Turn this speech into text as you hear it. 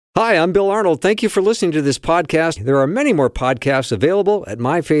Hi, I'm Bill Arnold. Thank you for listening to this podcast. There are many more podcasts available at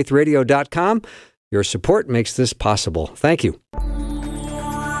myfaithradio.com. Your support makes this possible. Thank you.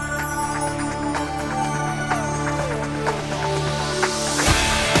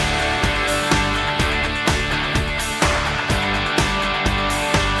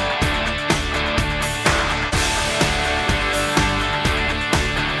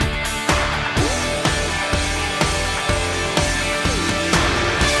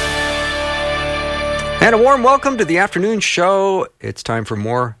 And a warm welcome to the afternoon show. It's time for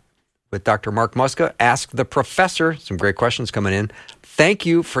more with Dr. Mark Muska. Ask the Professor. Some great questions coming in. Thank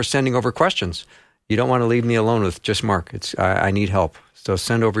you for sending over questions. You don't want to leave me alone with just Mark. I need help. So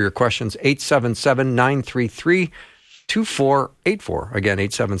send over your questions. 877-933-2484. Again,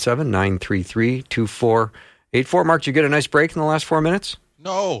 877-933-2484. Mark, did you get a nice break in the last 4 minutes?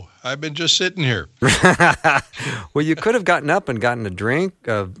 No, I've been just sitting here. Well, you could have gotten up and gotten a drink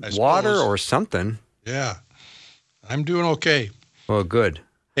of water or something. Yeah, I'm doing okay. Well, good.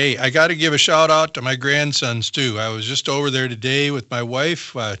 Hey, I got to give a shout out to my grandsons, too. I was just over there today with my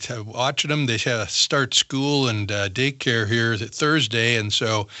wife, watching them. They had to start school and daycare here Thursday, and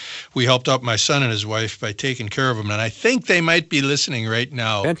so we helped out my son and his wife by taking care of them. And I think they might be listening right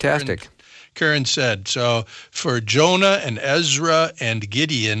now. Fantastic. Karen said, so for Jonah and Ezra and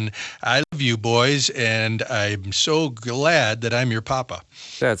Gideon, I love you boys, and I'm so glad that I'm your papa.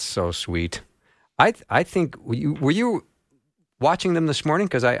 That's so sweet. I think, were you watching them this morning?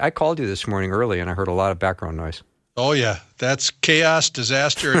 Because I called you this morning early, and I heard a lot of background noise. Oh, yeah. That's chaos,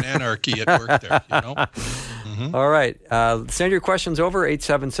 disaster, and anarchy at work there, you know? Mm-hmm. All right. Send your questions over,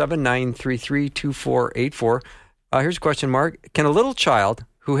 877-933-2484. Here's a question, Mark. Can a little child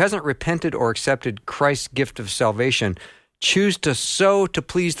who hasn't repented or accepted Christ's gift of salvation choose to sow to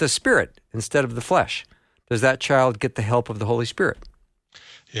please the Spirit instead of the flesh? Does that child get the help of the Holy Spirit?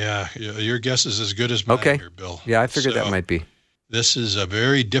 Yeah, your guess is as good as mine here, Bill. Yeah, I figured that might be. This is a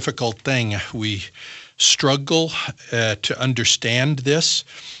very difficult thing. We struggle to understand this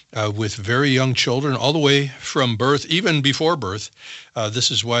with very young children, all the way from birth, even before birth.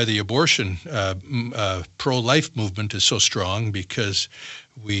 This is why the abortion pro-life movement is so strong, because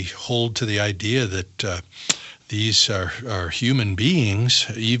we hold to the idea that these are human beings,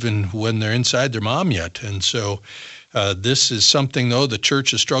 even when they're inside their mom yet. And so this is something, though, the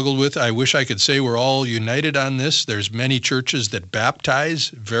church has struggled with. I wish I could say we're all united on this. There's many churches that baptize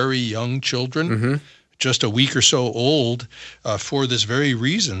very young children, just a week or so old, for this very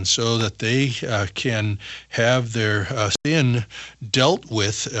reason, so that they can have their sin dealt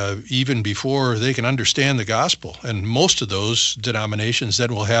with even before they can understand the gospel. And most of those denominations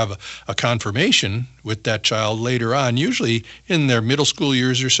then will have a confirmation with that child later on, usually in their middle school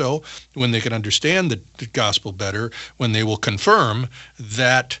years or so, when they can understand the gospel better, when they will confirm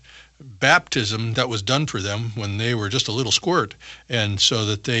that baptism that was done for them when they were just a little squirt, and so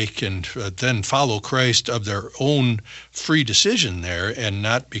that they can then follow Christ of their own free decision there, and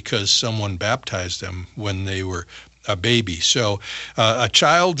not because someone baptized them when they were a baby. So a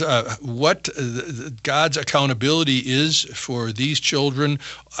child, what God's accountability is for these children,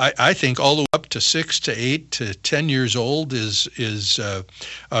 I think all the way up to 6 to 8 to 10 years old is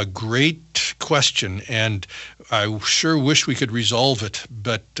a great question, and I sure wish we could resolve it.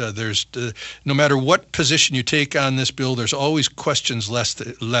 But there's no matter what position you take on this, Bill, there's always questions left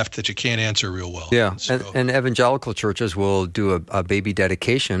that you can't answer real well. Yeah, so, and evangelical churches will do a baby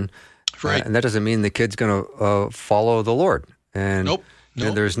dedication. Right. And that doesn't mean the kid's going to follow the Lord. And Nope.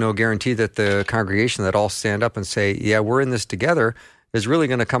 There's no guarantee that the congregation that all stand up and say, yeah, we're in this together, is really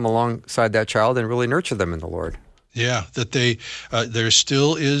going to come alongside that child and really nurture them in the Lord. Yeah, that there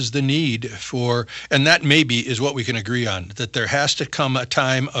still is the need for, and that maybe is what we can agree on, that there has to come a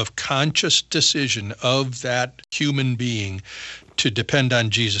time of conscious decision of that human being to depend on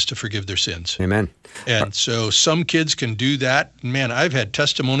Jesus to forgive their sins. Amen. And so some kids can do that. Man, I've had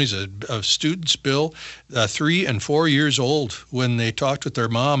testimonies of students, Bill, 3 and 4 years old, when they talked with their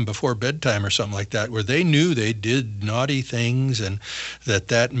mom before bedtime or something like that, where they knew they did naughty things and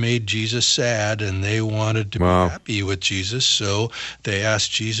that made Jesus sad, and they wanted to be happy with Jesus. So they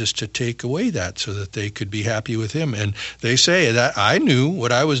asked Jesus to take away that so that they could be happy with him. And they say that I knew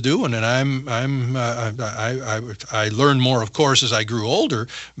what I was doing, and I learned more, of course, as I grew older,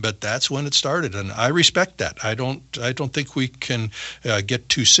 but that's when it started. And I respect that. I don't think we can get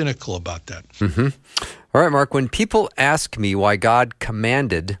too cynical about that. Mm-hmm. All right, Mark, when people ask me why God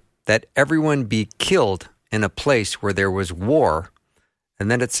commanded that everyone be killed in a place where there was war, and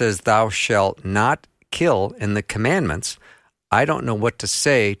then it says, thou shalt not kill in the commandments, I don't know what to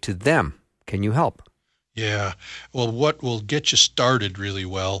say to them. Can you help? Yeah. Well, what will get you started really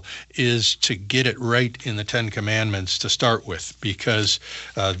well is to get it right in the Ten Commandments to start with, because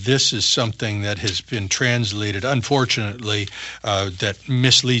this is something that has been translated, unfortunately, that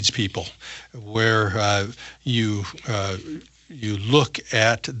misleads people, where you look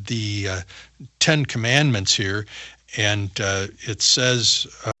at the Ten Commandments here, and it says.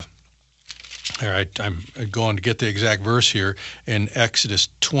 All right, I'm going to get the exact verse here in Exodus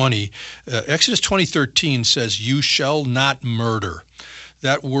 20. Exodus 20:13 says, "You shall not murder."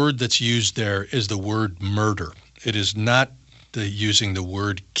 That word that's used there is the word murder. It is not using the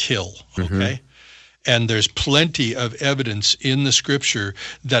word kill, okay? And there's plenty of evidence in the Scripture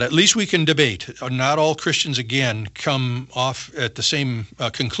that at least we can debate. Not all Christians, again, come off at the same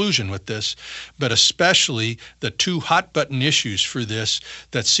conclusion with this, but especially the two hot-button issues for this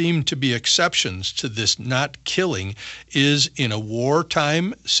that seem to be exceptions to this not killing is in a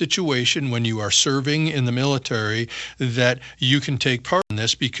wartime situation when you are serving in the military, that you can take part in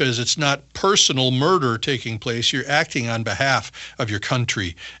this because it's not personal murder taking place. You're acting on behalf of your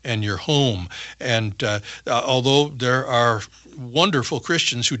country and your home. And although there are wonderful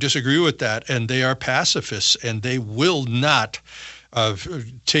Christians who disagree with that, and they are pacifists, and they will not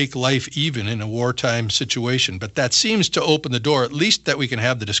take life even in a wartime situation. But that seems to open the door, at least that we can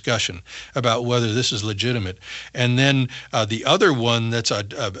have the discussion about whether this is legitimate. And then the other one that's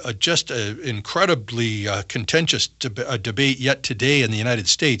just an incredibly contentious debate yet today in the United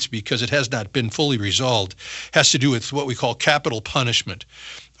States, because it has not been fully resolved, has to do with what we call capital punishment.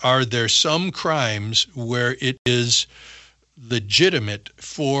 Are there some crimes where it is legitimate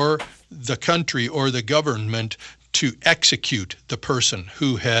for the country or the government to execute the person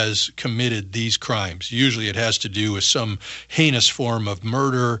who has committed these crimes? Usually it has to do with some heinous form of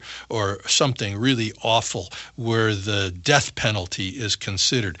murder or something really awful where the death penalty is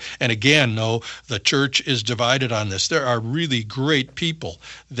considered. And again, no, the church is divided on this. There are really great people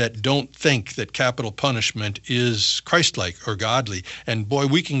that don't think that capital punishment is Christ-like or godly. And boy,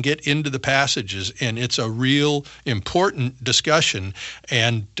 we can get into the passages, and it's a real important discussion.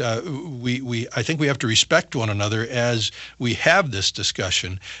 And I think we have to respect one another as we have this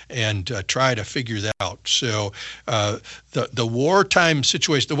discussion and try to figure that out. So the wartime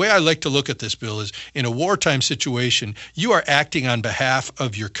situation, the way I like to look at this, Bill, is in a wartime situation, you are acting on behalf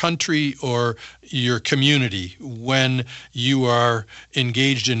of your country or your community when you are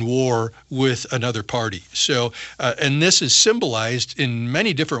engaged in war with another party. So, and this is symbolized in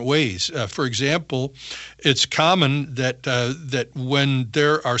many different ways. For example, it's common that when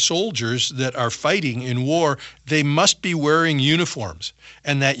there are soldiers that are fighting in war, they must be wearing uniforms.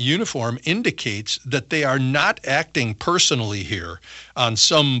 And that uniform indicates that they are not acting personally here on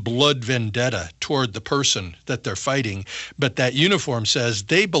some blood vendetta toward the person that they're fighting, but that uniform says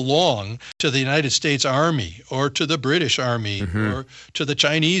they belong to the United States Army or to the British Army or to the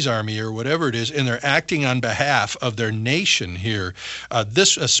Chinese Army or whatever it is, and they're acting on behalf of their nation here.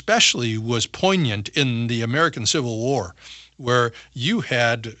 This especially was poignant in the American Civil War, where you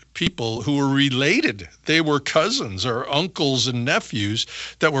had people who were related. They were cousins or uncles and nephews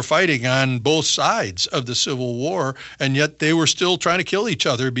that were fighting on both sides of the Civil War, and yet they were still trying to kill each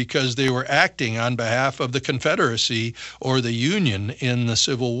other because they were acting on behalf of the Confederacy or the Union in the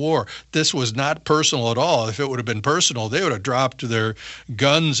Civil War. This was not personal at all. If it would have been personal, they would have dropped their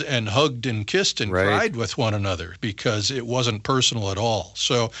guns and hugged and kissed and cried with one another, because it wasn't personal at all.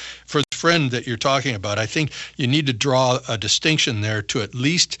 So for the friend that you're talking about, I think you need to draw a distinction there to at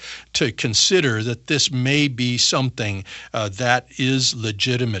least to consider that this may be something that is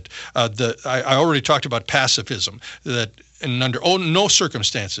legitimate. I already talked about pacifism, that and under no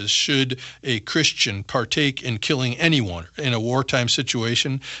circumstances should a Christian partake in killing anyone in a wartime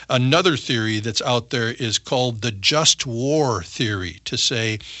situation. Another theory that's out there is called the just war theory, to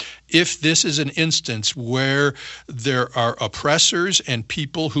say, if this is an instance where there are oppressors and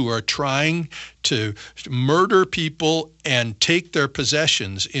people who are trying to murder people and take their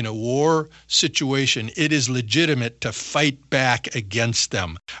possessions in a war situation, it is legitimate to fight back against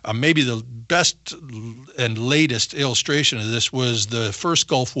them. Maybe the best and latest illustration of this was the first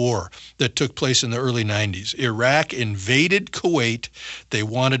Gulf War that took place in the early 90s. Iraq invaded Kuwait. They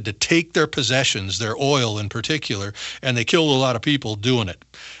wanted to take their possessions, their oil in particular, and they killed a lot of people doing it.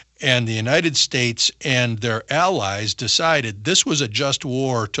 And the United States and their allies decided this was a just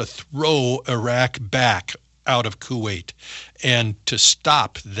war to throw Iraq back out of Kuwait and to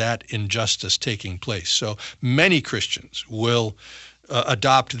stop that injustice taking place. So many Christians will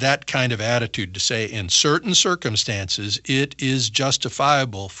adopt that kind of attitude to say in certain circumstances it is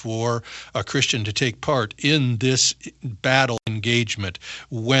justifiable for a Christian to take part in this battle engagement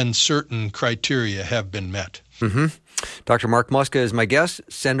when certain criteria have been met. Mm-hmm. Dr. Mark Muska is my guest.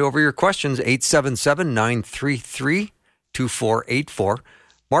 Send over your questions, 877-933-2484.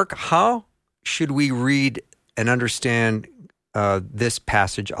 Mark, how should we read and understand this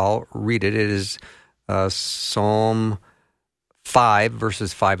passage? I'll read it. It is Psalm 5,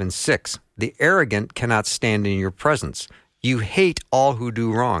 verses 5 and 6. The arrogant cannot stand in your presence. You hate all who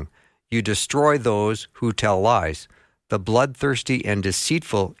do wrong. You destroy those who tell lies. The bloodthirsty and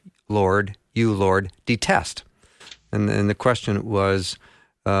deceitful, Lord, detest. And the question was,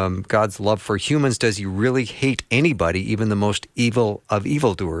 God's love for humans, does he really hate anybody, even the most evil of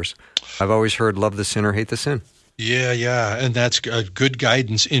evildoers? I've always heard, love the sinner, hate the sin. Yeah, and that's good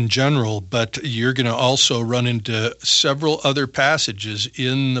guidance in general, but you're going to also run into several other passages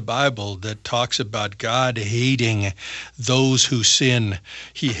in the Bible that talks about God hating those who sin.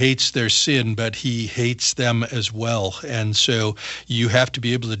 He hates their sin, but he hates them as well, and so you have to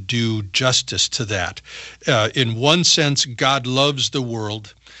be able to do justice to that. In one sense, God loves the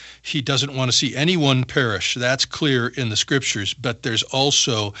world. He doesn't want to see anyone perish. That's clear in the Scriptures, but there's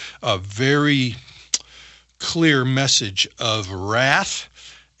also a very clear message of wrath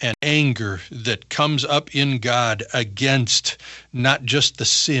and anger that comes up in God against not just the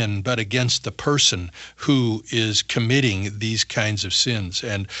sin, but against the person who is committing these kinds of sins.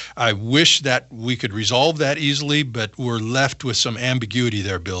 And I wish that we could resolve that easily, but we're left with some ambiguity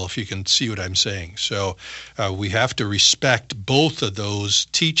there, Bill, if you can see what I'm saying. So we have to respect both of those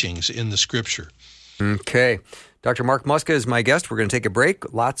teachings in the Scripture. Okay. Dr. Mark Muska is my guest. We're going to take a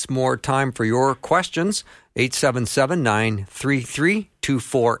break. Lots more time for your questions.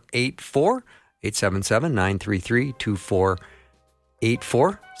 877-933-2484.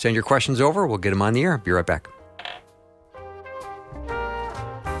 877-933-2484. Send your questions over. We'll get them on the air. Be right back.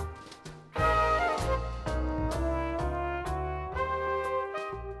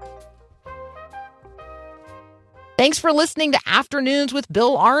 Thanks for listening to Afternoons with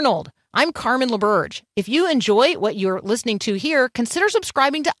Bill Arnold. I'm Carmen LaBerge. If you enjoy what you're listening to here, consider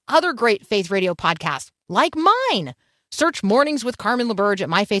subscribing to other great Faith Radio podcasts like mine. Search Mornings with Carmen LaBerge at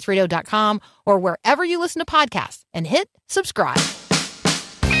myfaithradio.com or wherever you listen to podcasts and hit subscribe.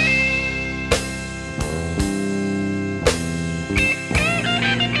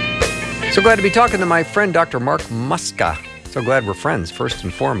 So glad to be talking to my friend, Dr. Mark Muska. So glad we're friends, first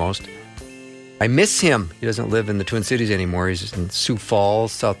and foremost. I miss him. He doesn't live in the Twin Cities anymore. He's in Sioux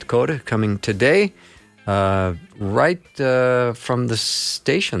Falls, South Dakota, coming today, right from the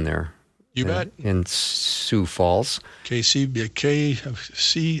station there. You bet. In Sioux Falls. KC,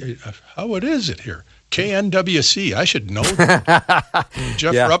 how is it here? KNWC. I should know that.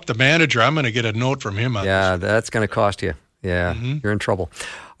 Jeff Rupp, the manager, I'm going to get a note from him on this. That's going to cost you. Yeah, You're in trouble.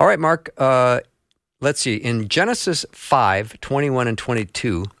 All right, Mark, let's see. In Genesis 5, 21 and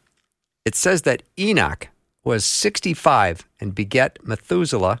 22, it says that Enoch was 65 and beget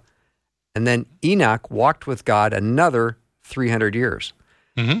Methuselah, and then Enoch walked with God another 300 years.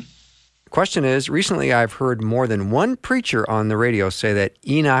 Mm-hmm. The question is, recently I've heard more than one preacher on the radio say that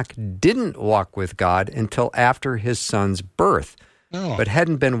Enoch didn't walk with God until after his son's birth, but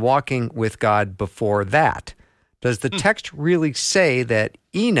hadn't been walking with God before that. Does the text really say that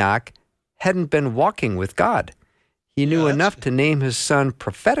Enoch hadn't been walking with God? He knew enough to name his son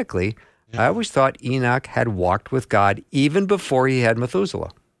prophetically. I always thought Enoch had walked with God even before he had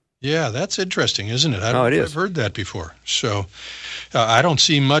Methuselah. Yeah, that's interesting, isn't it? I've heard that before. So I don't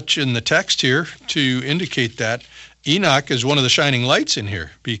see much in the text here to indicate that. Enoch is one of the shining lights in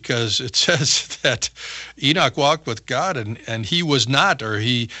here because it says that Enoch walked with God and he was not, or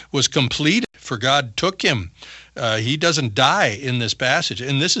he was completed, for God took him. He doesn't die in this passage,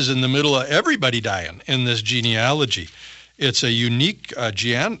 and this is in the middle of everybody dying in this genealogy. It's a unique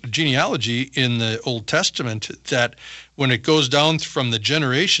genealogy in the Old Testament that when it goes down from the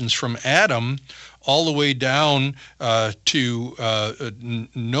generations from Adam all the way down to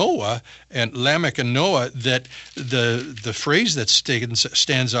Noah and Lamech and Noah, that the phrase that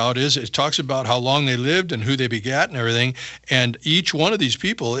stands out is it talks about how long they lived and who they begat and everything. And each one of these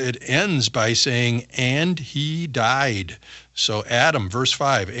people, it ends by saying, and he died. So Adam, verse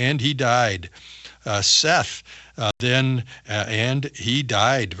 5, and he died. Seth. And he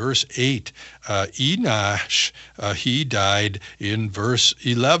died, verse 8. Enosh, he died in verse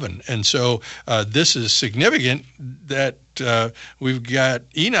 11. And so this is significant that we've got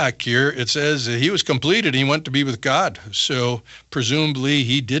Enoch here. It says he was completed. He went to be with God. So presumably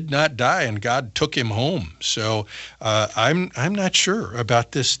he did not die, and God took him home. So I'm not sure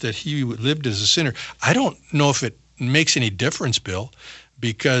about this, that he lived as a sinner. I don't know if it makes any difference, Bill,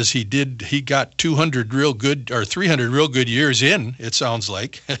 because he got 200 real good, or 300 real good years in, it sounds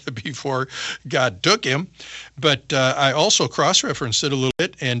like, before God took him. But I also cross-referenced it a little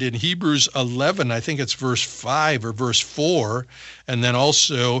bit, and in Hebrews 11, I think it's verse 5 or verse 4, and then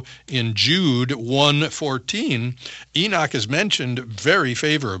also in Jude 1:14, Enoch is mentioned very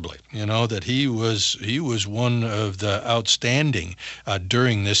favorably, that he was one of the outstanding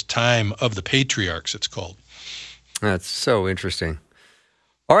during this time of the patriarchs, it's called. That's so interesting.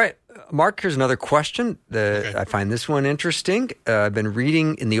 All right, Mark, here's another question. Okay. I find this one interesting. I've been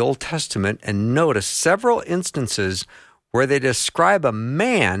reading in the Old Testament and noticed several instances where they describe a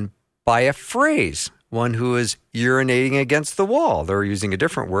man by a phrase, one who is urinating against the wall. They're using a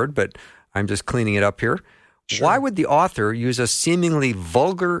different word, but I'm just cleaning it up here. Sure. Why would the author use a seemingly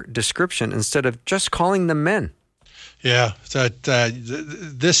vulgar description instead of just calling them men? Yeah,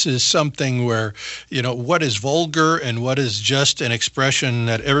 this is something where, what is vulgar and what is just an expression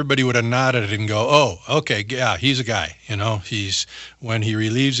that everybody would have nodded and go, oh, okay, yeah, he's a guy. When he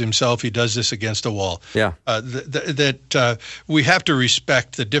relieves himself, he does this against a wall. Yeah. We have to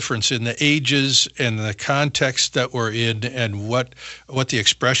respect the difference in the ages and the context that we're in and what the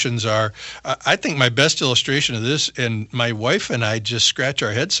expressions are. I think my best illustration of this, and my wife and I just scratch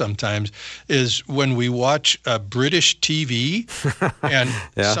our heads sometimes, is when we watch British TV, and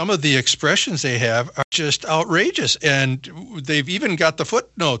some of the expressions they have are just outrageous, and they've even got the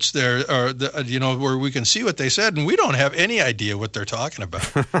footnotes there, or where we can see what they said, and we don't have any idea what they're talking about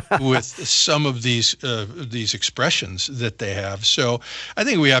with some of these expressions that they have. So I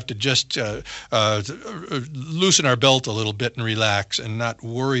think we have to just loosen our belt a little bit and relax, and not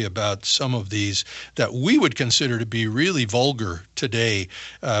worry about some of these that we would consider to be really vulgar today,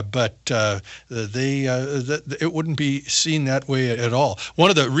 but it wouldn't be seen that way at all.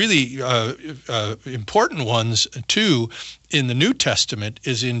 One of the really important ones, too, in the New Testament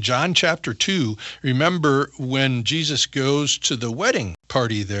is in John chapter 2. Remember when Jesus goes to the wedding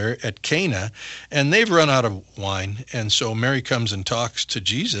party there at Cana, and they've run out of wine, and so Mary comes and talks to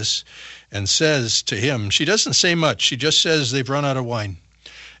Jesus and says to him, she doesn't say much, she just says they've run out of wine.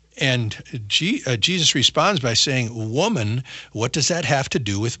 And Jesus responds by saying, "Woman, what does that have to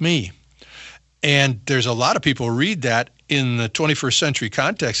do with me?" And there's a lot of people read that in the 21st century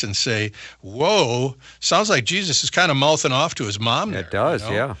context and say, whoa, sounds like Jesus is kind of mouthing off to his mom there. It does,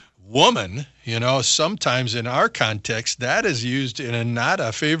 yeah. Woman, sometimes in our context, that is used in not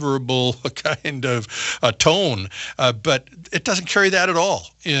a favorable kind of a tone, but it doesn't carry that at all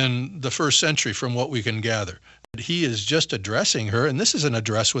in the first century from what we can gather. He is just addressing her, and this is an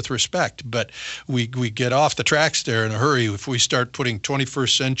address with respect, but we get off the tracks there in a hurry if we start putting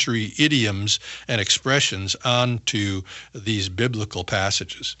 21st century idioms and expressions onto these biblical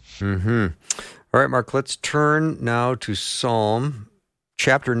passages. Mm-hmm. All right, Mark, let's turn now to Psalm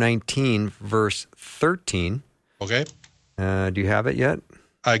chapter 19, verse 13. Okay. Do you have it yet?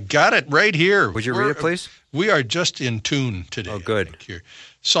 I got it right here. Would you read it, please? We are just in tune today. Oh, good. Here.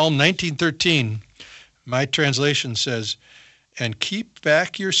 Psalm 19:13. My translation says, "And keep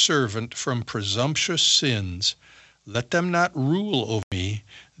back your servant from presumptuous sins. Let them not rule over me.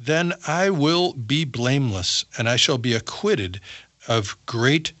 Then I will be blameless, and I shall be acquitted of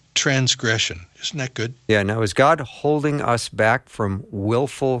great transgression." Isn't that good? Yeah. Now, is God holding us back from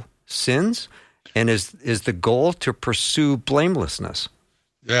willful sins? And is the goal to pursue blamelessness?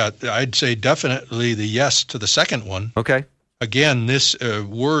 Yeah, I'd say definitely the yes to the second one. Okay. Again, this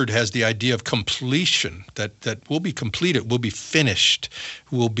word has the idea of completion, that will be completed, will be finished,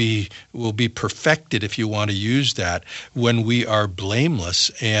 will be perfected, if you want to use that, when we are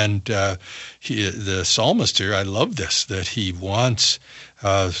blameless. And the psalmist here, I love this, that he wants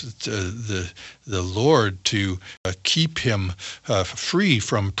the Lord to keep him free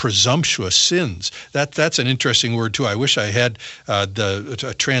from presumptuous sins. That's an interesting word too. I wish I had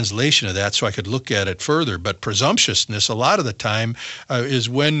a translation of that so I could look at it further. But presumptuousness, a lot of the time, is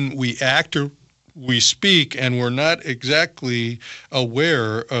when we act or we speak and we're not exactly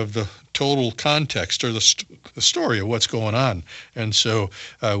aware of the total context or the story of what's going on. And so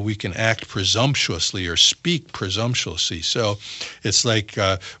we can act presumptuously or speak presumptuously. So it's like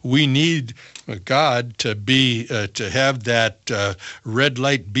we need God to be to have that red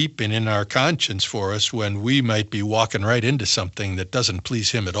light beeping in our conscience for us when we might be walking right into something that doesn't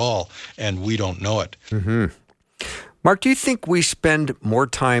please him at all, and we don't know it. Mm-hmm. Mark, do you think we spend more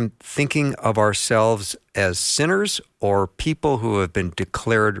time thinking of ourselves as sinners or people who have been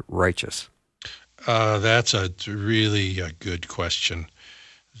declared righteous? That's a really good question.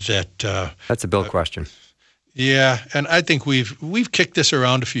 That's a Bill question. Yeah, and I think we've kicked this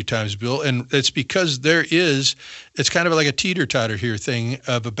around a few times, Bill, and it's because it's kind of like a teeter-totter here thing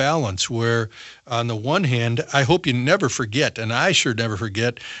of a balance where on the one hand, I hope you never forget, and I sure never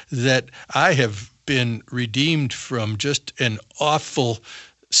forget, that I have been redeemed from just an awful,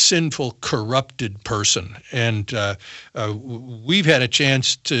 sinful, corrupted person. And we've had a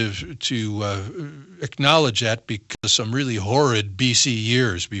chance to acknowledge that because of some really horrid BC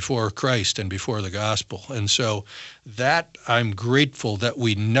years before Christ and before the gospel. And so that I'm grateful that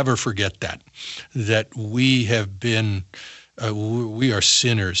we never forget that we have been we are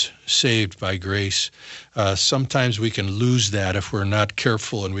sinners saved by grace. Sometimes we can lose that if we're not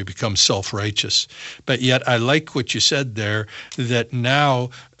careful and we become self-righteous. But yet I like what you said there, that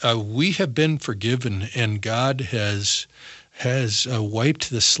now we have been forgiven and God has wiped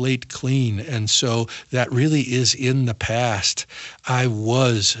the slate clean. And so that really is in the past. I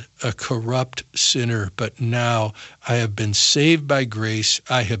was a corrupt sinner, but now I have been saved by grace.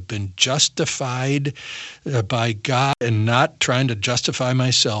 I have been justified by God and not trying to justify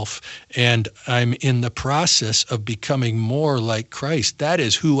myself. And I'm in the process of becoming more like Christ. That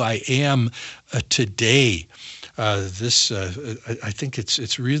is who I am today. I think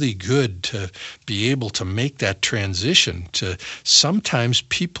it's really good to be able to make that transition. Sometimes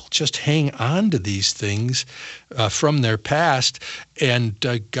people just hang on to these things from their past, and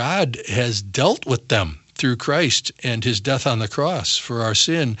God has dealt with them through Christ and his death on the cross for our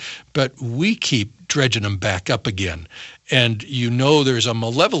sin, but we keep dredging them back up again. And there's a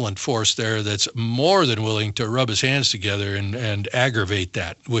malevolent force there that's more than willing to rub his hands together and aggravate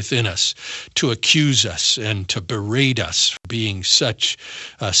that within us, to accuse us and to berate us for being such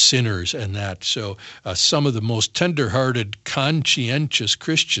sinners and that. So some of the most tender-hearted, conscientious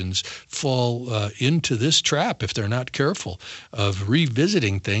Christians fall into this trap, if they're not careful, of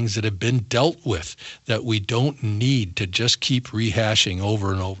revisiting things that have been dealt with that we don't need to just keep rehashing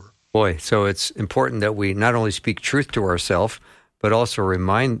over and over. Boy, so it's important that we not only speak truth to ourselves, but also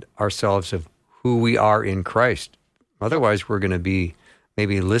remind ourselves of who we are in Christ. Otherwise, we're going to be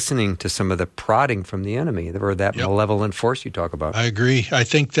maybe listening to some of the prodding from the enemy or that malevolent force you talk about. I agree. I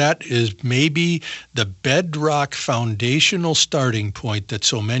think that is maybe the bedrock foundational starting point that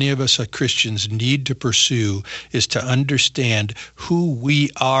so many of us as Christians need to pursue, is to understand who we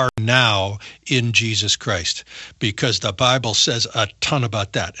are now in Jesus Christ, because the Bible says a ton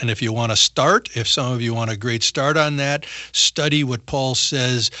about that. And if you want to start, if some of you want a great start on that, study what Paul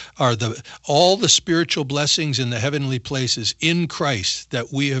says are all the spiritual blessings in the heavenly places in Christ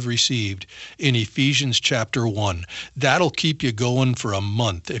that we have received in Ephesians chapter 1. That'll keep you going for a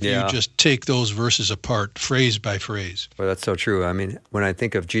month if you just take those verses apart, phrase by phrase. Well, that's so true. I mean, when I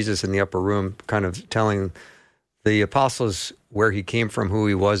think of Jesus in the upper room kind of telling the apostles where he came from, who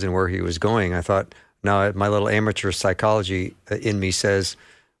he was, and where he was going, I thought, now my little amateur psychology in me says,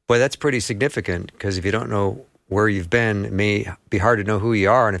 boy, that's pretty significant, because if you don't know where you've been, it may be hard to know who you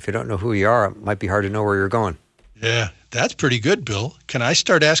are, and if you don't know who you are, it might be hard to know where you're going. Yeah, that's pretty good, Bill. Can I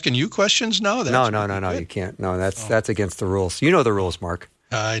start asking you questions now? No, you can't. No, that's against the rules. You know the rules, Mark.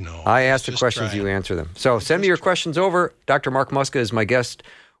 I know. I ask the questions, you answer them. So send me your questions over. Dr. Mark Muska is my guest.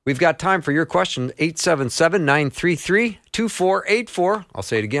 We've got time for your question, 877-933-2484. I'll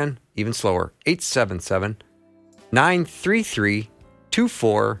say it again, even slower,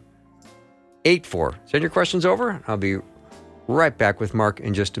 877-933-2484. Send your questions over. I'll be right back with Mark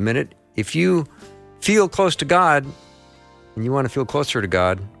in just a minute. If you feel close to God, and you want to feel closer to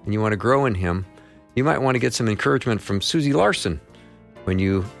God, and you want to grow in Him, you might want to get some encouragement from Susie Larson. When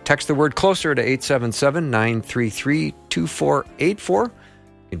you text the word closer to 877-933-2484, you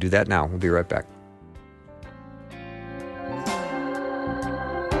can do that now. We'll be right back.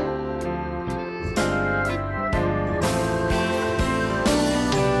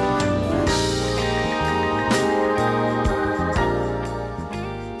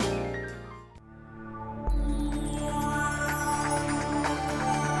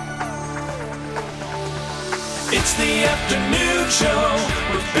 It's the afternoon show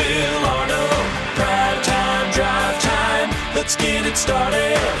with Bill Arnold. Prime time, drive time. Let's get it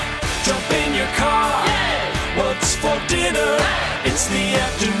started. Jump It's the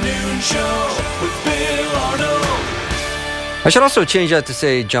afternoon show with Bill Arnold. I should also change that to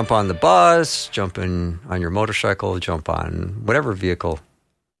say jump on the bus, jump in on your motorcycle, jump on whatever vehicle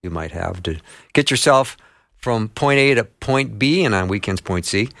you might have to get yourself from point A to point B, and on weekends, point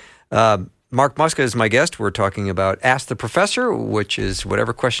C. Mark Muska is my guest. We're talking about Ask the Professor, which is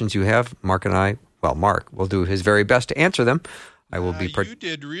whatever questions you have. Mark will do his very best to answer them. I will be. You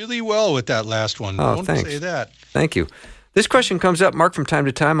did really well with that last one. Don't say that. Thank you. This question comes up, Mark, from time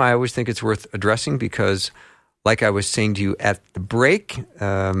to time. I always think it's worth addressing because, like I was saying to you at the break,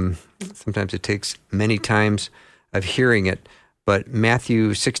 sometimes it takes many times of hearing it. But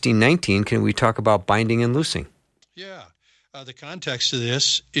Matthew 16:19, can we talk about binding and loosing? Yeah. The context of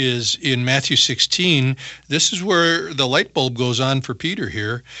this is in Matthew 16. This is where the light bulb goes on for Peter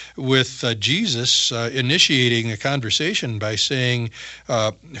here with Jesus initiating a conversation by saying,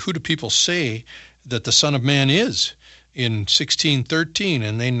 who do people say that the Son of Man is? In 16:13,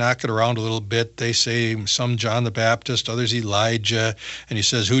 and they knock it around a little bit. They say some John the Baptist, others Elijah, and he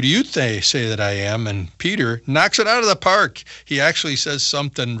says, who do you say that I am? And Peter knocks it out of the park. He actually says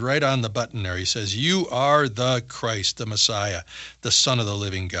something right on the button there. He says, you are the Christ, the Messiah, the Son of the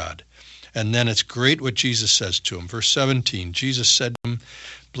living God. And then it's great what Jesus says to him. Verse 17, Jesus said to him,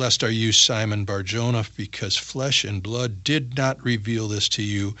 blessed are you, Simon Bar-Jonah, because flesh and blood did not reveal this to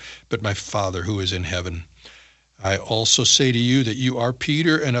you, but my Father who is in heaven. I also say to you that you are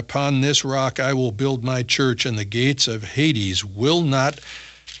Peter, and upon this rock I will build my church, and the gates of Hades will not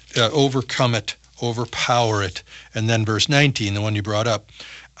overpower it. And then verse 19, the one you brought up,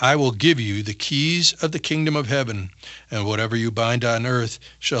 I will give you the keys of the kingdom of heaven, and whatever you bind on earth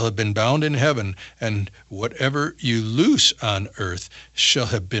shall have been bound in heaven, and whatever you loose on earth shall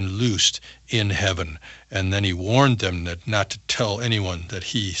have been loosed in heaven. And then he warned them that not to tell anyone that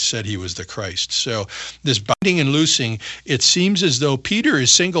he said he was the Christ. So this binding and loosing, it seems as though Peter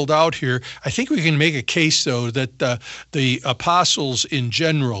is singled out here. I think we can make a case, though, that the apostles in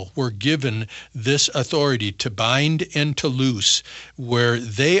general were given this authority to bind and to loose, where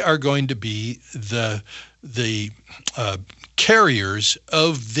they are going to be the carriers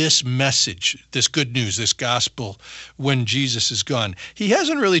of this message, this good news, this gospel, when Jesus is gone. He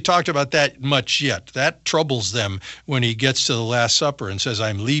hasn't really talked about that much yet. That troubles them when he gets to the Last Supper and says,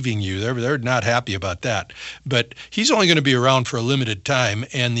 I'm leaving you. They're not happy about that. But he's only going to be around for a limited time,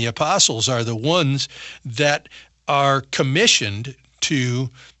 and the apostles are the ones that are commissioned to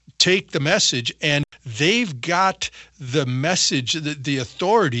take the message, and they've got the message, the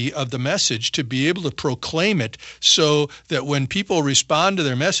authority of the message to be able to proclaim it, so that when people respond to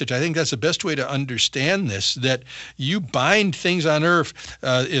their message, I think that's the best way to understand this, that you bind things on earth.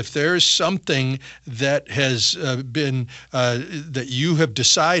 If there's something that has been, that you have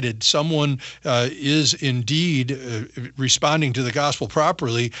decided someone is indeed responding to the gospel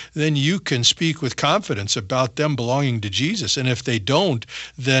properly, then you can speak with confidence about them belonging to Jesus. And if they don't,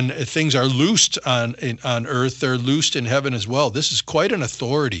 then things are loosed on earth. They're loosed in heaven as well. This is quite an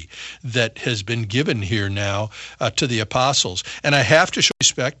authority that has been given here now to the apostles. And I have to show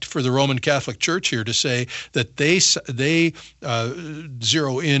respect for the Roman Catholic Church here to say that they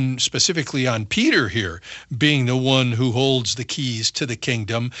zero in specifically on Peter here being the one who holds the keys to the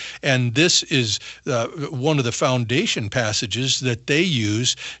kingdom. And this is one of the foundation passages that they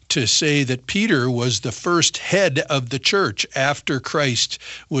use to say that Peter was the first head of the church after Christ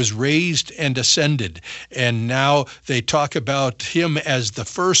was raised and ascended. And now they talk about him as the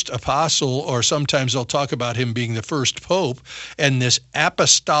first apostle, or sometimes they'll talk about him being the first pope, and this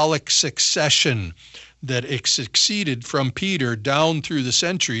apostolic succession that succeeded from Peter down through the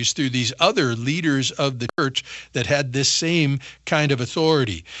centuries through these other leaders of the church that had this same kind of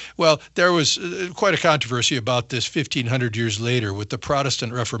authority. Well, there was quite a controversy about this 1,500 years later with the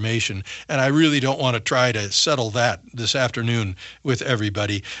Protestant Reformation, and I really don't want to try to settle that this afternoon with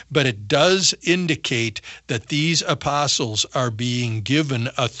everybody, but it does indicate that these apostles are being given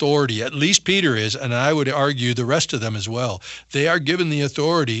authority, at least Peter is, and I would argue the rest of them as well. They are given the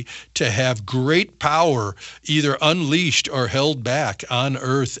authority to have great power either unleashed or held back on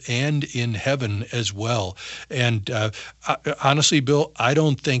earth and in heaven as well. And honestly, Bill, I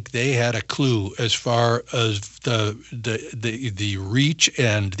don't think they had a clue as far as the reach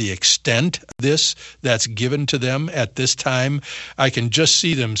and the extent of this that's given to them at this time. I can just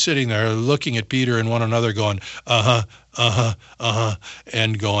see them sitting there looking at Peter and one another going,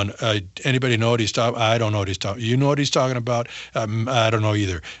 and going, anybody know what he's talking about? I don't know what he's talking. You know what he's talking about? I don't know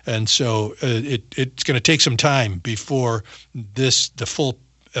either. And so it's going to take some time before the full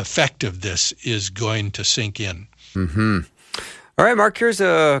effect of this is going to sink in. Mm-hmm. All right, Mark, here's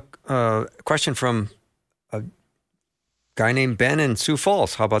a question from a Guy named Ben in Sioux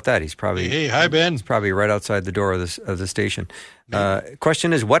Falls. How about that? He's probably Hey, hi, Ben. He's probably right outside the door of the station.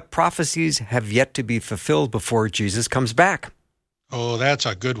 Question is, what prophecies have yet to be fulfilled before Jesus comes back? Oh, that's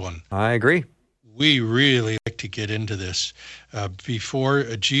a good one. I agree. We really like to get into this. Before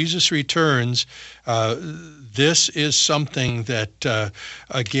Jesus returns, this is something that,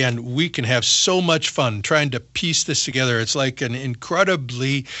 again, we can have so much fun trying to piece this together. It's like an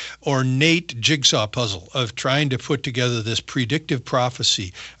incredibly ornate jigsaw puzzle of trying to put together this predictive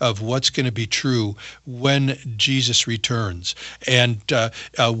prophecy of what's going to be true when Jesus returns. And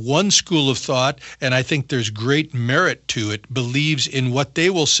one school of thought, and I think there's great merit to it, believes in what they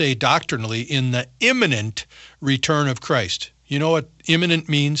will say doctrinally in the imminent return of Christ. You know what imminent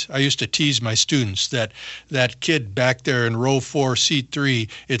means? I used to tease my students that kid back there in row 4, seat 3,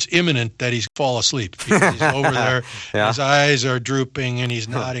 it's imminent that he's fall asleep because he's over there, his eyes are drooping and he's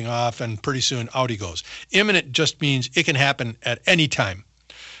nodding off, and pretty soon out he goes. Imminent just means it can happen at any time.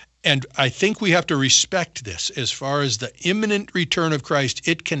 And I think we have to respect this as far as the imminent return of Christ.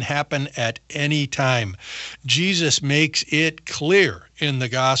 It can happen at any time. Jesus makes it clear in the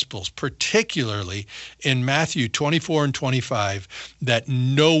Gospels, particularly in Matthew 24 and 25, that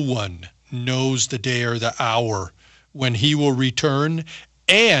no one knows the day or the hour when he will return.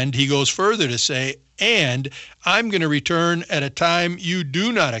 And he goes further to say, and I'm going to return at a time you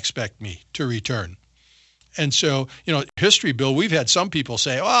do not expect me to return. And so, history, Bill, we've had some people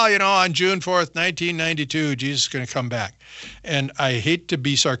say, well, on June 4th, 1992, Jesus is going to come back. And I hate to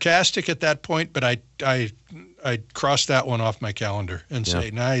be sarcastic at that point, but I'd cross that one off my calendar and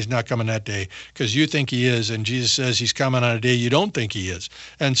say, nah, he's not coming that day because you think he is, and Jesus says he's coming on a day you don't think he is.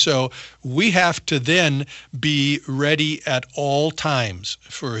 And so we have to then be ready at all times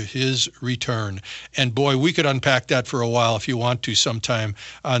for his return. And boy, we could unpack that for a while if you want to sometime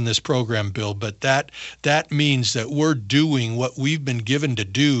on this program, Bill, but that means that we're doing what we've been given to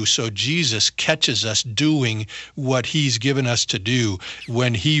do, so Jesus catches us doing what he's given us to do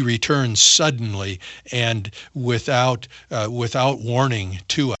when he returns suddenly and without warning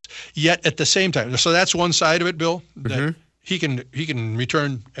to us. Yet at the same time, so that's one side of it, Bill, that he can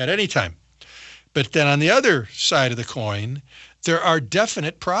return at any time. But then on the other side of the coin, there are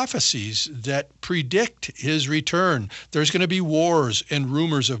definite prophecies that predict his return. There's going to be wars and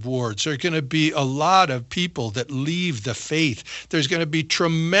rumors of wars. There's going to be a lot of people that leave the faith. There's going to be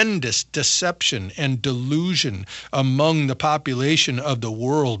tremendous deception and delusion among the population of the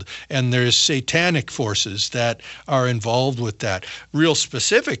world, and there's satanic forces that are involved with that. Real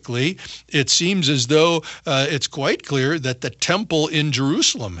specifically, it seems as though it's quite clear that the temple in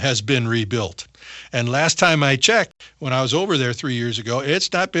Jerusalem has been rebuilt. And last time I checked, when I was over there 3 years ago,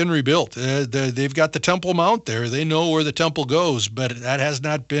 it's not been rebuilt. They've got the Temple Mount there. They know where the temple goes, but that has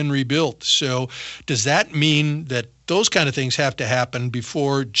not been rebuilt. So does that mean that those kind of things have to happen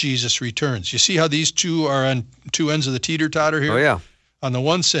before Jesus returns? You see how these two are on two ends of the teeter-totter here? Oh, yeah. On the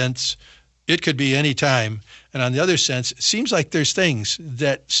one sense, it could be any time. And on the other sense, it seems like there's things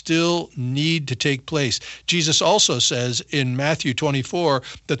that still need to take place. Jesus also says in Matthew 24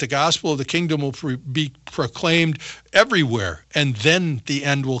 that the gospel of the kingdom will be proclaimed everywhere, and then the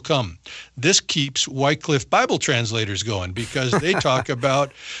end will come. This keeps Wycliffe Bible translators going because they talk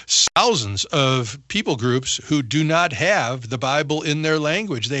about thousands of people groups who do not have the Bible in their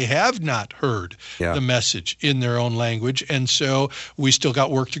language. They have not heard the message in their own language, and so we still got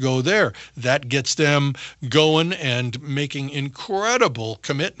work to go there. That gets them going and making incredible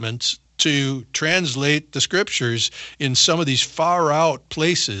commitments to translate the scriptures in some of these far out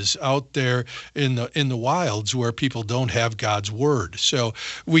places out there in the wilds where people don't have God's word. So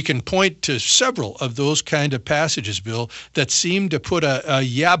we can point to several of those kind of passages, Bill, that seem to put a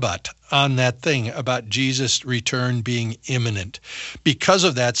yabat on that thing about Jesus' return being imminent. Because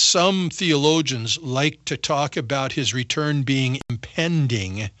of that, some theologians like to talk about his return being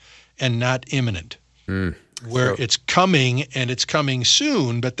impending and not imminent. Where it's coming and it's coming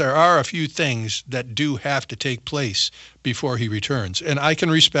soon, but there are a few things that do have to take place before he returns. And I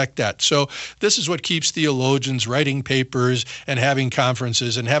can respect that. So this is what keeps theologians writing papers and having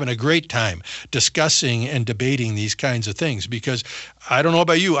conferences and having a great time discussing and debating these kinds of things, because I don't know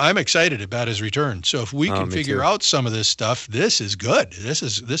about you, I'm excited about his return. So if we can figure out some of this stuff, this is good. This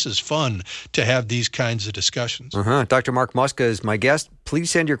is fun to have these kinds of discussions. Dr. Mark Muska is my guest.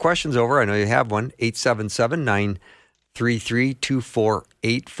 Please send your questions over. I know you have one,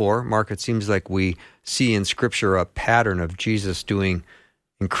 877-933-2484. Mark, it seems like we see in Scripture a pattern of Jesus doing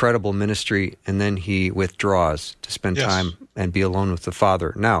incredible ministry, and then he withdraws to spend time and be alone with the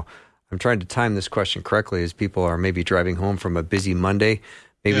Father. Now, I'm trying to time this question correctly as people are maybe driving home from a busy Monday.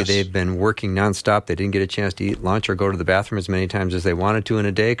 Maybe Yes. they've been working nonstop. They didn't get a chance to eat lunch or go to the bathroom as many times as they wanted to in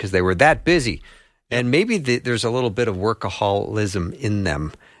a day because they were that busy. And maybe there's a little bit of workaholism in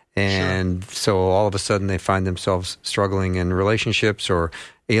them. And so all of a sudden they find themselves struggling in relationships or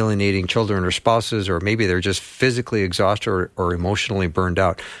alienating children or spouses, or maybe they're just physically exhausted or emotionally burned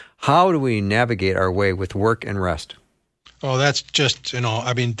out. How do we navigate our way with work and rest? Oh, that's just,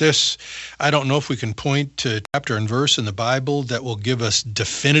 this, I don't know if we can point to chapter and verse in the Bible that will give us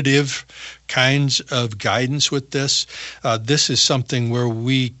definitive kinds of guidance with this. This is something where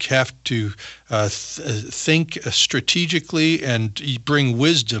we have to think strategically and bring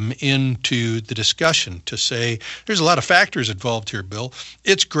wisdom into the discussion to say, there's a lot of factors involved here, Bill.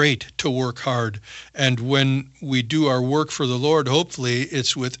 It's great to work hard. And when we do our work for the Lord, hopefully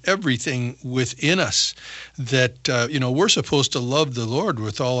it's with everything within us that, we're supposed to love the Lord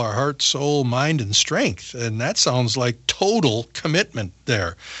with all our heart, soul, mind, and strength. And that sounds like total commitment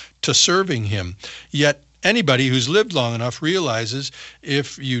there to serving Him. Yet anybody who's lived long enough realizes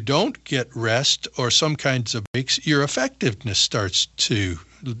if you don't get rest or some kinds of breaks, your effectiveness starts to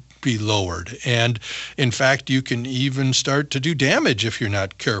be lowered. And in fact, you can even start to do damage if you're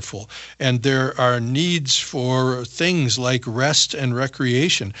not careful. And there are needs for things like rest and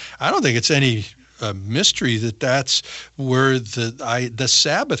recreation. I don't think it's any mystery that that's where the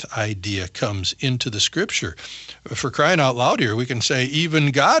Sabbath idea comes into the Scripture. For crying out loud here, we can say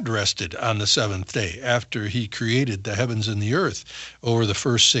even God rested on the seventh day after He created the heavens and the earth over the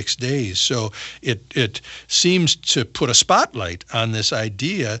first 6 days. So it seems to put a spotlight on this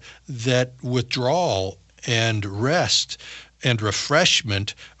idea that withdrawal and rest and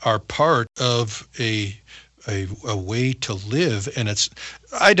refreshment are part of a way to live. And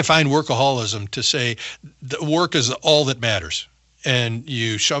I define workaholism to say that work is all that matters. And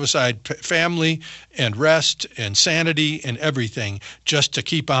you shove aside family and rest and sanity and everything just to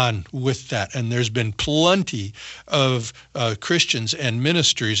keep on with that. And there's been plenty of Christians and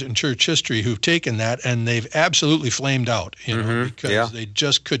ministries in church history who've taken that and they've absolutely flamed out, because they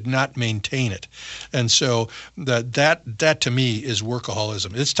just could not maintain it. And so that to me is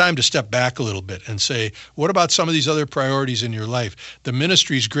workaholism. It's time to step back a little bit and say, what about some of these other priorities in your life? The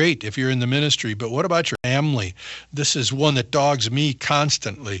ministry's great if you're in the ministry, but what about your family? This is one that dogs me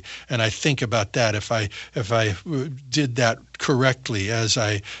constantly, and I think about that if I did that correctly as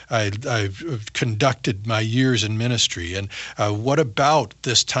I conducted my years in ministry. And what about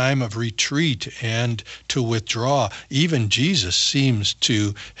this time of retreat and to withdraw? Even Jesus seems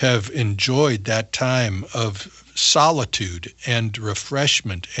to have enjoyed that time of solitude and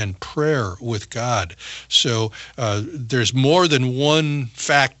refreshment and prayer with God. So there's more than one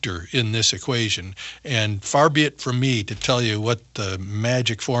factor in this equation, and far be it from me to tell you what the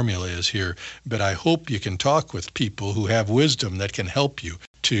magic formula is here, but I hope you can talk with people who have wisdom that can help you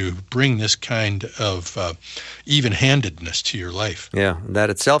to bring this kind of even-handedness to your life. Yeah, that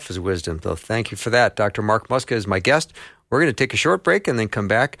itself is wisdom. So thank you for that. Dr. Mark Muska is my guest. We're going to take a short break and then come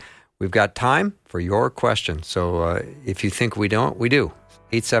back. We've got time for your question. So if you think we don't, we do.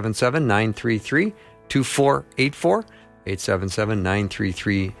 877-933-2484.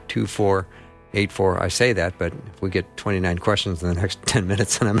 877-933-2484. I say that, but if we get 29 questions in the next 10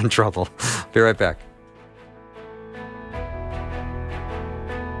 minutes, then I'm in trouble. Be right back.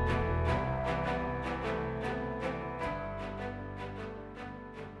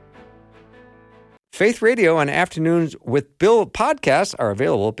 Faith Radio and Afternoons with Bill podcasts are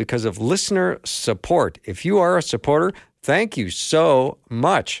available because of listener support. If you are a supporter, thank you so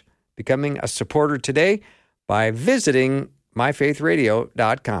much. Becoming a supporter today by visiting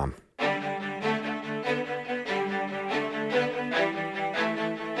myfaithradio.com.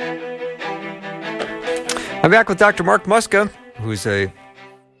 I'm back with Dr. Mark Muska, who's a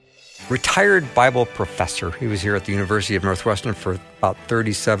retired Bible professor. He was here at the University of Northwestern for about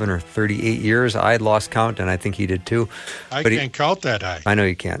 37 or 38 years. I had lost count, and I think he did too. I can't count that high. I know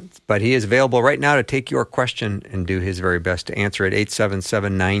you can't. But he is available right now to take your question and do his very best to answer it.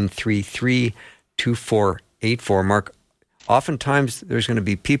 877-933-2484. Mark, oftentimes there's going to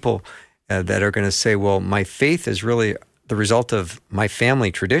be people that are going to say, well, my faith is really the result of my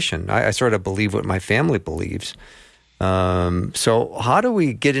family tradition. I sort of believe what my family believes. So how do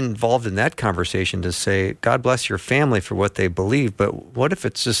we get involved in that conversation to say, God bless your family for what they believe, but what if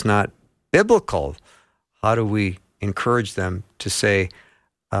it's just not biblical? How do we encourage them to say,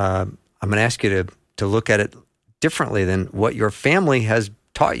 I'm going to ask you to look at it differently than what your family has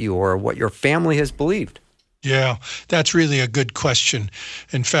taught you or what your family has believed? Yeah, that's really a good question.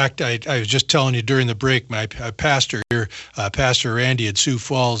 In fact, I was just telling you during the break, my pastor Pastor Randy at Sioux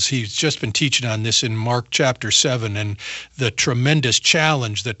Falls, he's just been teaching on this in Mark chapter 7, and the tremendous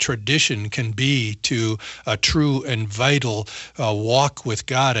challenge that tradition can be to a true and vital walk with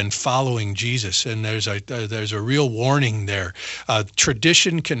God and following Jesus. And there's a real warning there.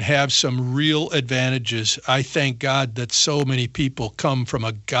 Tradition can have some real advantages. I thank God that so many people come from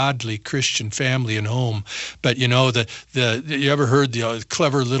a godly Christian family and home. But you know, you ever heard the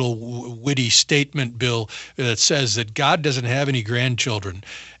clever little witty statement, Bill, that says that God doesn't have any grandchildren.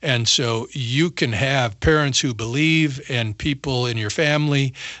 And so you can have parents who believe and people in your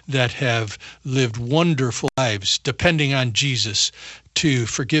family that have lived wonderful lives depending on Jesus to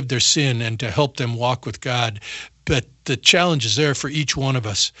forgive their sin and to help them walk with God. But the challenge is there for each one of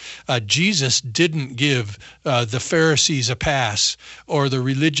us. Jesus didn't give the Pharisees a pass or the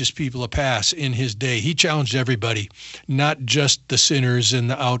religious people a pass in his day. He challenged everybody, not just the sinners and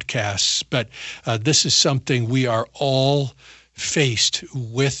the outcasts. But this is something we are all faced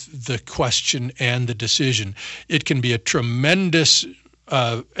with, the question and the decision. It can be a tremendous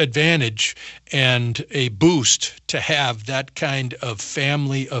advantage and a boost to have that kind of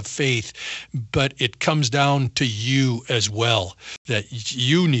family of faith, but it comes down to you as well, that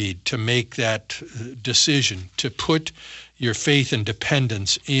you need to make that decision to put your faith and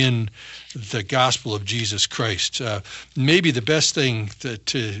dependence in the gospel of Jesus Christ. Maybe the best thing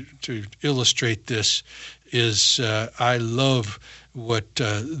to illustrate this is I love what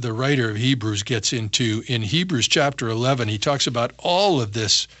the writer of Hebrews gets into. In Hebrews chapter 11, he talks about all of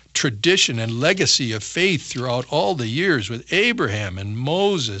this tradition and legacy of faith throughout all the years with Abraham and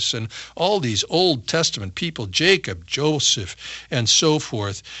Moses and all these Old Testament people, Jacob, Joseph, and so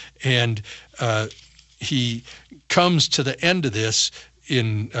forth. And he comes to the end of this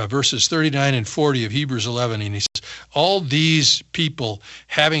in verses 39 and 40 of Hebrews 11, and he says, all these people,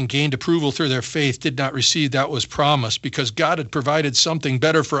 having gained approval through their faith, did not receive that was promised, because God had provided something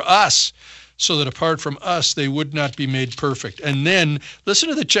better for us, so that apart from us, they would not be made perfect. And then, listen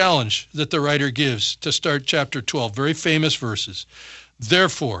to the challenge that the writer gives to start chapter 12, very famous verses.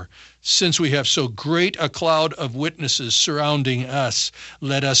 Therefore, since we have so great a cloud of witnesses surrounding us,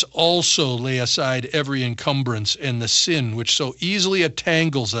 let us also lay aside every encumbrance and the sin which so easily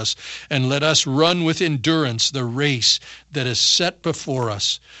entangles us, and let us run with endurance the race that is set before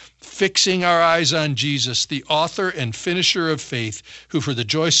us, fixing our eyes on Jesus, the author and finisher of faith, who for the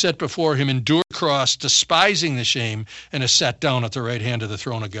joy set before him endured the cross, despising the shame, and has sat down at the right hand of the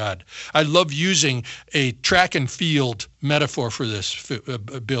throne of God. I love using a track and field metaphor for this,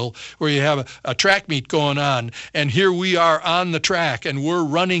 Bill, where you have a track meet going on, and here we are on the track, and we're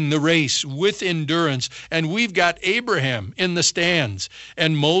running the race with endurance, and we've got Abraham in the stands,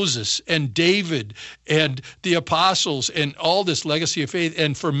 and Moses, and David, and the apostles, and all this legacy of faith.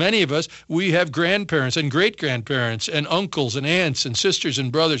 And for many of us, we have grandparents and great-grandparents and uncles and aunts and sisters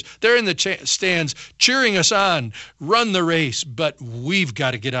and brothers. They're in the stands cheering us on. Run the race, but we've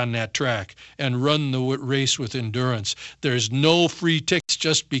got to get on that track and run the race with endurance. There's no free tickets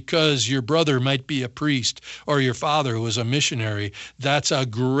just because your brother might be a priest or your father was a missionary. That's a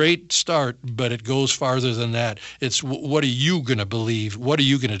great start, but it goes farther than that. It's what are you going to believe? What are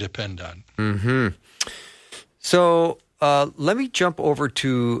you going to depend on? Mm-hmm. So let me jump over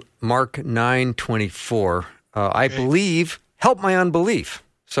to Mark 9:24. I believe, help my unbelief.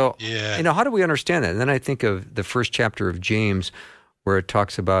 So, how do we understand that? And then I think of the first chapter of James, where it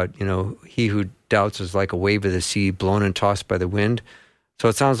talks about, he who doubts is like a wave of the sea blown and tossed by the wind. So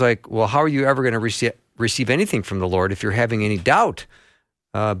it sounds like, well, how are you ever going to receive anything from the Lord if you're having any doubt?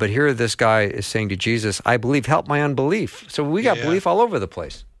 But here this guy is saying to Jesus, I believe, help my unbelief. So we got belief all over the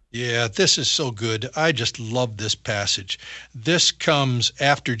place. Yeah, this is so good. I just love this passage. This comes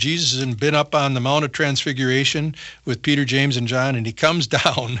after Jesus has been up on the Mount of Transfiguration with Peter, James, and John, and he comes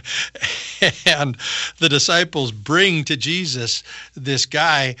down, and the disciples bring to Jesus this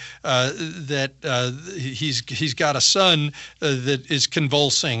guy that he's got a son that is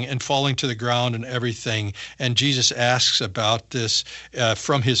convulsing and falling to the ground and everything. And Jesus asks about this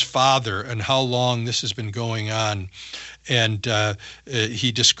from his father and how long this has been going on. And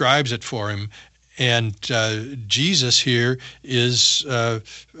he describes it for him. And Jesus here is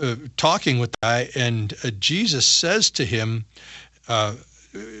talking with the guy, and Jesus says to him, or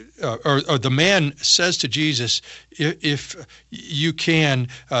the man says to Jesus, if you can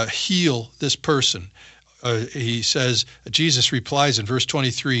heal this person. He says, Jesus replies in verse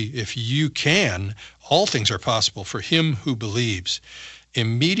 23, if you can, all things are possible for him who believes.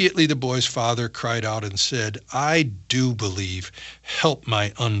 Immediately the boy's father cried out and said, I do believe, help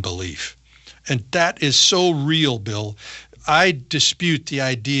my unbelief. And that is so real, Bill. I dispute the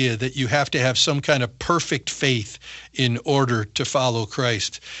idea that you have to have some kind of perfect faith in order to follow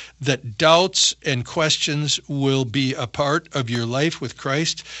Christ, that doubts and questions will be a part of your life with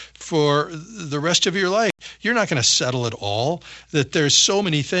Christ for the rest of your life. You're not going to settle it all, that there's so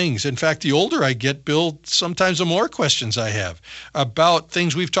many things. In fact, the older I get, Bill, sometimes the more questions I have about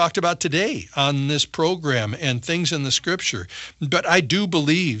things we've talked about today on this program and things in the Scripture. But I do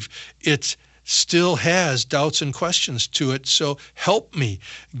believe it's still has doubts and questions to it. So help me,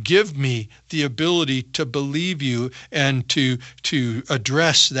 give me the ability to believe you and to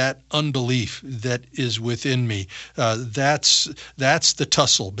address that unbelief that is within me. That's the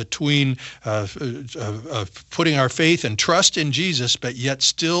tussle between putting our faith and trust in Jesus, but yet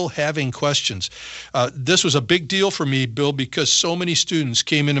still having questions. This was a big deal for me, Bill, because so many students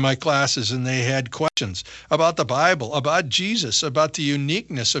came into my classes and they had questions about the Bible, about Jesus, about the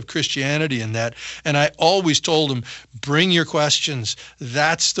uniqueness of Christianity and that. And I always told them, bring your questions.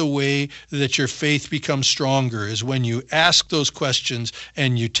 That's the way that your faith becomes stronger, is when you ask those questions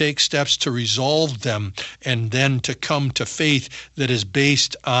and you take steps to resolve them, and then to come to faith that is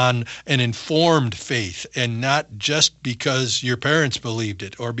based on an informed faith and not just because your parents believed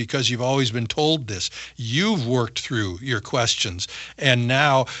it or because you've always been told this. You've worked through your questions, and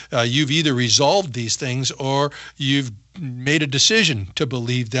now you've either resolved these things or you've made a decision to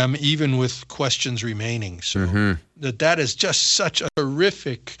believe them, even with questions remaining. So that is just such a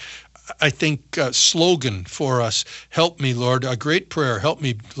terrific, I think, slogan for us. Help me, Lord. A great prayer. Help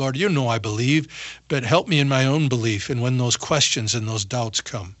me, Lord. You know I believe, but help me in my own belief and when those questions and those doubts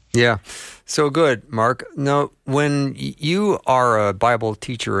come. Yeah. So good, Mark. Now, when you are a Bible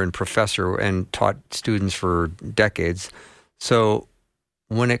teacher and professor and taught students for decades, so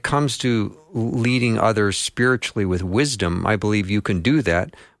when it comes to leading others spiritually with wisdom, I believe you can do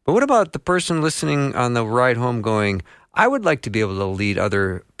that. But what about the person listening on the ride home going, I would like to be able to lead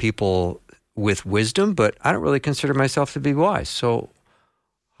other people with wisdom, but I don't really consider myself to be wise. So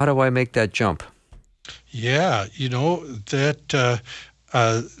how do I make that jump? Yeah, that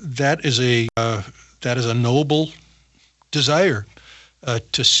is a noble desire.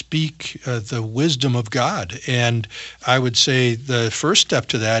 To speak the wisdom of God. And I would say the first step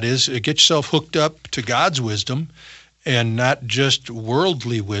to that is get yourself hooked up to God's wisdom and not just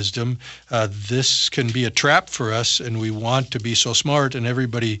worldly wisdom. This can be a trap for us, and we want to be so smart and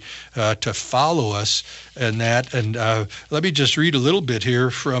everybody to follow us and that. And let me just read a little bit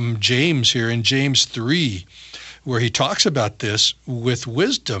here from James here in James 3. Where he talks about this with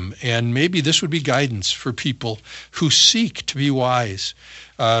wisdom, and maybe this would be guidance for people who seek to be wise.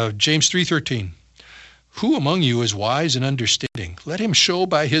 James 3:13, who among you is wise and understanding? Let him show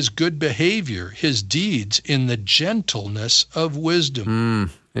by his good behavior his deeds in the gentleness of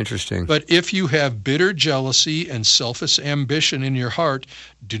wisdom. Interesting. But if you have bitter jealousy and selfish ambition in your heart,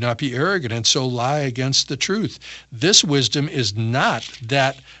 do not be arrogant and so lie against the truth. This wisdom is not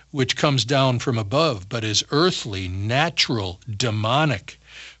that which comes down from above, but is earthly, natural, demonic.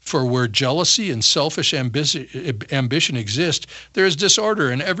 For where jealousy and selfish ambition exist, there is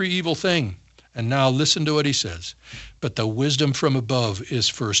disorder in every evil thing. And now listen to what he says. But the wisdom from above is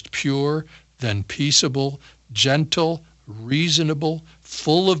first pure, then peaceable, gentle, reasonable,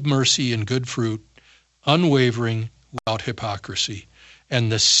 full of mercy and good fruit, unwavering, without hypocrisy.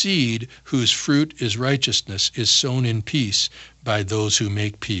 And the seed whose fruit is righteousness is sown in peace by those who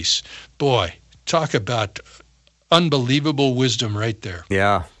make peace. Boy, talk about unbelievable wisdom right there.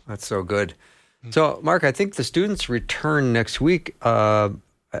 Yeah, that's so good. So, Mark, I think the students return next week. Do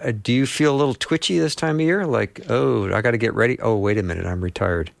you feel a little twitchy this time of year? Like, oh, I got to get ready. Oh, wait a minute, I'm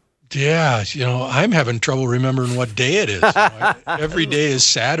retired. Yeah, I'm having trouble remembering what day it is. Every day is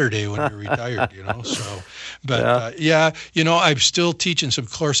Saturday when you're retired, so. But I'm still teaching some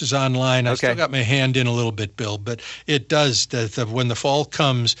courses online. I still got my hand in a little bit, Bill, but it does, when the fall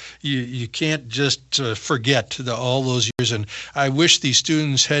comes, you can't just forget all those years. And I wish these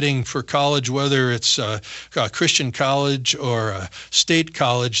students heading for college, whether it's a Christian college or a state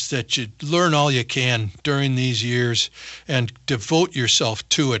college, that you learn all you can during these years and devote yourself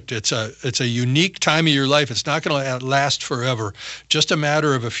to it. It's a unique time of your life. It's not going to last forever, just a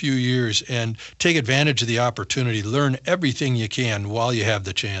matter of a few years, and take advantage of the opportunity. Learn everything you can while you have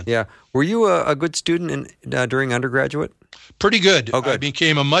the chance. Yeah. Were you a good student during undergraduate? Pretty good. Oh, good. I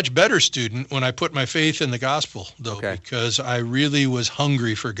became a much better student when I put my faith in the gospel, though, because I really was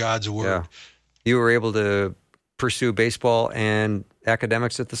hungry for God's word. Yeah. You were able to pursue baseball and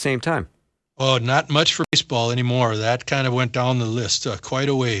academics at the same time. Oh, not much for baseball anymore. That kind of went down the list quite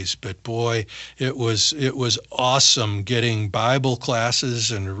a ways. But boy, it was awesome getting Bible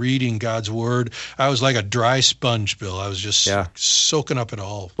classes and reading God's Word. I was like a dry sponge, Bill. I was just soaking up it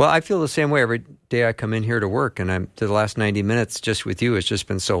all. Well, I feel the same way every day I come in here to work, and the last 90 minutes just with you has just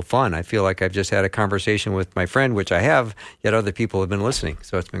been so fun. I feel like I've just had a conversation with my friend, which I have, yet other people have been listening.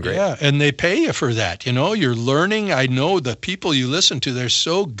 So it's been great. Yeah, and they pay you for that. You know, you're learning. I know the people you listen to, they're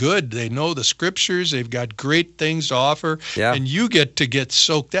so good. They know the scriptures. They've got great things to offer. Yeah. And you get to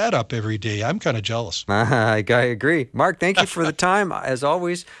soak that up every day. I'm kind of jealous. I agree. Mark, thank you for the time. As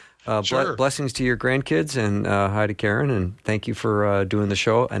always, Sure. Blessings to your grandkids, and hi to Karen. And thank you for doing the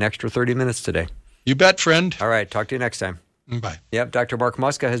show an extra 30 minutes today. You bet, friend. All right. Talk to you next time. Bye. Yep. Dr. Mark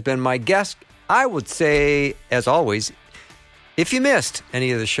Muska has been my guest. I would say, as always, if you missed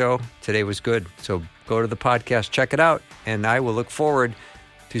any of the show, today was good. So go to the podcast, check it out, and I will look forward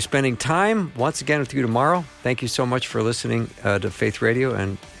to spending time once again with you tomorrow. Thank you so much for listening to Faith Radio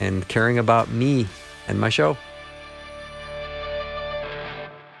and caring about me and my show.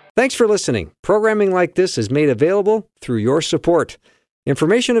 Thanks for listening. Programming like this is made available through your support.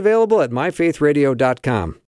 Information available at myfaithradio.com.